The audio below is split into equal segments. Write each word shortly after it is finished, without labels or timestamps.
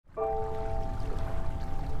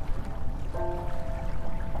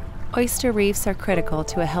Oyster reefs are critical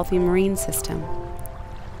to a healthy marine system.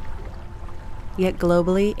 Yet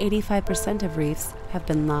globally, 85% of reefs have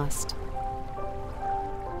been lost.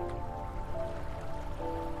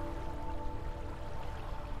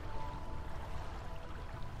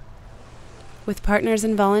 With partners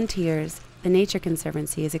and volunteers, the Nature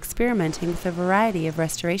Conservancy is experimenting with a variety of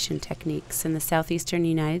restoration techniques in the Southeastern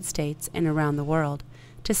United States and around the world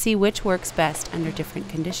to see which works best under different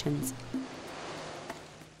conditions.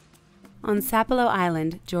 On Sapelo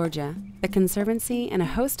Island, Georgia, the Conservancy and a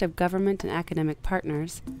host of government and academic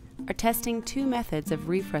partners are testing two methods of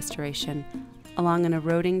reef restoration along an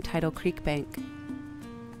eroding tidal creek bank.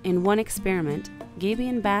 In one experiment,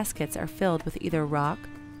 gabion baskets are filled with either rock,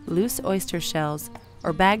 loose oyster shells,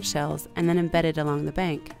 or bag shells and then embedded along the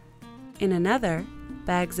bank. In another,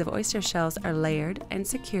 bags of oyster shells are layered and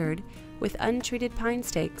secured with untreated pine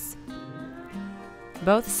stakes.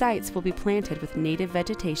 Both sites will be planted with native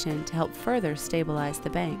vegetation to help further stabilize the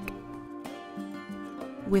bank.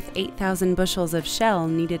 With 8,000 bushels of shell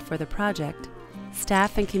needed for the project,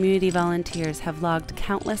 staff and community volunteers have logged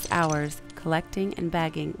countless hours collecting and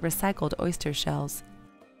bagging recycled oyster shells.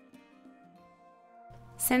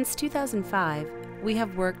 Since 2005, we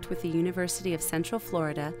have worked with the University of Central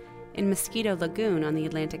Florida in Mosquito Lagoon on the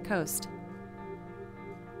Atlantic coast.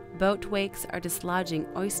 Boat wakes are dislodging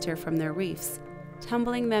oyster from their reefs,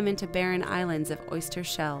 tumbling them into barren islands of oyster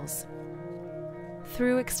shells.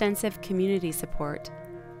 Through extensive community support,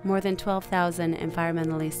 more than 12,000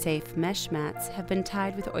 environmentally safe mesh mats have been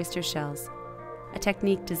tied with oyster shells, a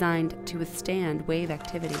technique designed to withstand wave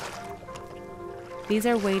activity. These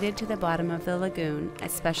are weighted to the bottom of the lagoon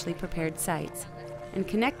at specially prepared sites and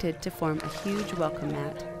connected to form a huge welcome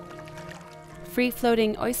mat.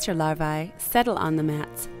 Free-floating oyster larvae settle on the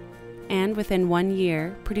mats, and within 1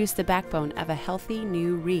 year produce the backbone of a healthy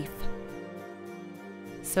new reef.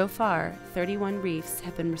 So far, 31 reefs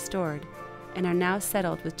have been restored and are now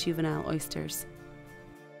settled with juvenile oysters.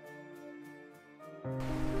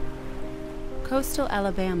 Coastal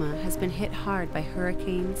Alabama has been hit hard by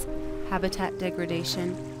hurricanes, habitat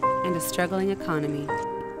degradation, and a struggling economy.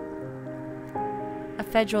 A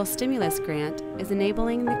federal stimulus grant is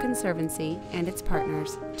enabling the Conservancy and its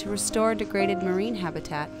partners to restore degraded marine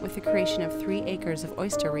habitat with the creation of 3 acres of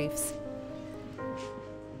oyster reefs.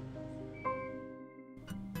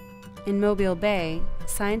 In Mobile Bay,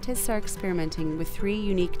 scientists are experimenting with 3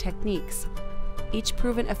 unique techniques, each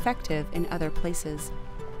proven effective in other places.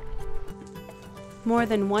 More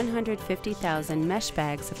than 150,000 mesh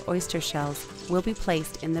bags of oyster shells will be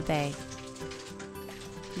placed in the bay.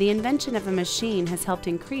 The invention of a machine has helped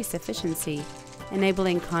increase efficiency,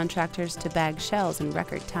 enabling contractors to bag shells in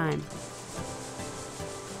record time.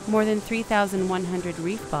 More than 3,100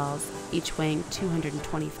 reef balls, each weighing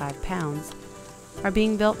 225 pounds, are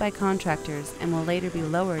being built by contractors and will later be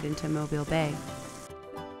lowered into Mobile Bay.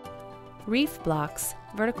 Reef blocks,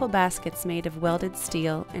 vertical baskets made of welded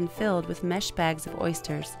steel and filled with mesh bags of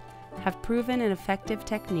oysters, have proven an effective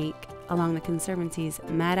technique along the Conservancy's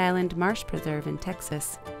Mad Island Marsh Preserve in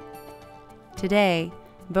Texas. Today,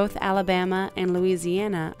 both Alabama and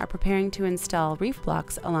Louisiana are preparing to install reef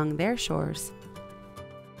blocks along their shores.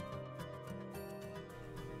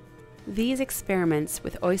 These experiments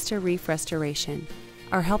with oyster reef restoration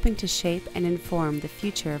are helping to shape and inform the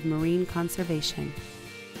future of marine conservation.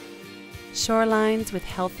 Shorelines with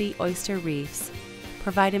healthy oyster reefs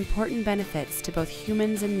provide important benefits to both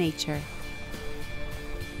humans and nature.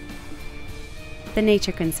 The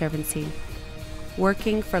Nature Conservancy,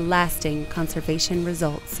 working for lasting conservation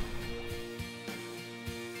results.